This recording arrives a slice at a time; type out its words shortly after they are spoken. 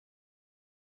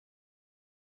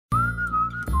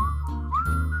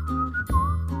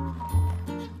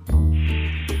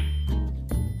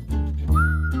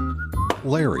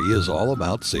Larry is all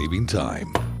about saving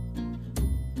time.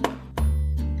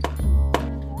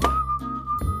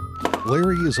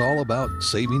 Larry is all about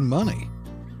saving money.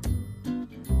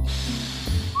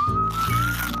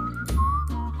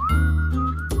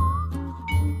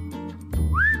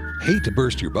 Hate to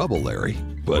burst your bubble, Larry,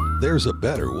 but there's a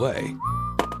better way.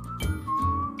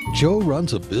 Joe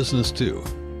runs a business too.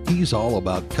 He's all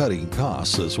about cutting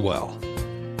costs as well.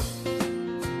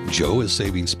 Joe is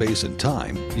saving space and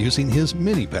time using his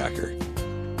MINI PAK'R.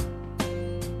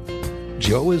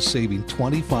 Joe is saving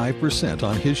 25%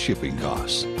 on his shipping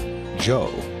costs.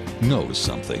 Joe knows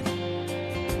something.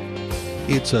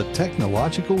 It's a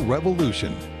technological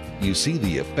revolution. You see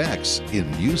the effects in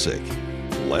music.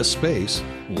 Less space,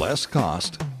 less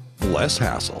cost, less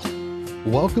hassle.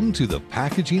 Welcome to the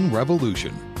packaging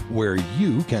revolution, where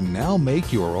you can now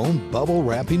make your own bubble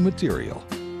wrapping material.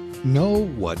 Know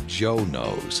what Joe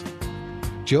knows.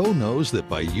 Joe knows that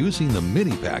by using the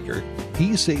MINI PAK'R,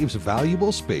 he saves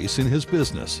valuable space in his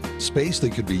business, space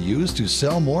that could be used to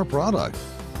sell more product.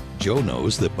 Joe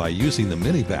knows that by using the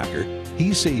MINI PAK'R,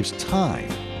 he saves time,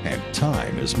 and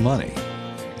time is money.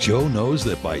 Joe knows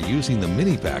that by using the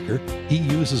MINI PAK'R, he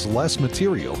uses less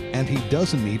material and he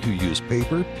doesn't need to use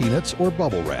paper, peanuts, or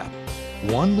bubble wrap.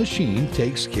 One machine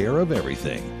takes care of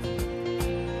everything.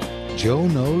 Joe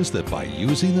knows that by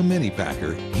using the MINI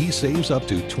PAK'R, he saves up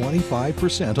to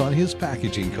 25% on his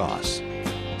packaging costs.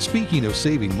 Speaking of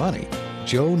saving money,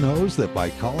 Joe knows that by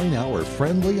calling our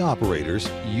friendly operators,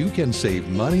 you can save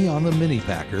money on the MINI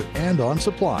PAK'R and on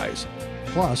supplies.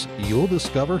 Plus, you'll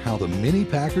discover how the MINI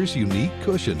PAK'R's unique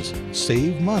cushions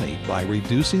save money by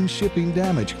reducing shipping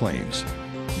damage claims.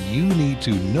 You need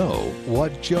to know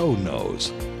what Joe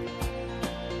knows.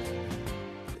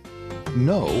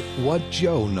 Know what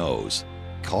Joe knows.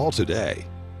 Call today.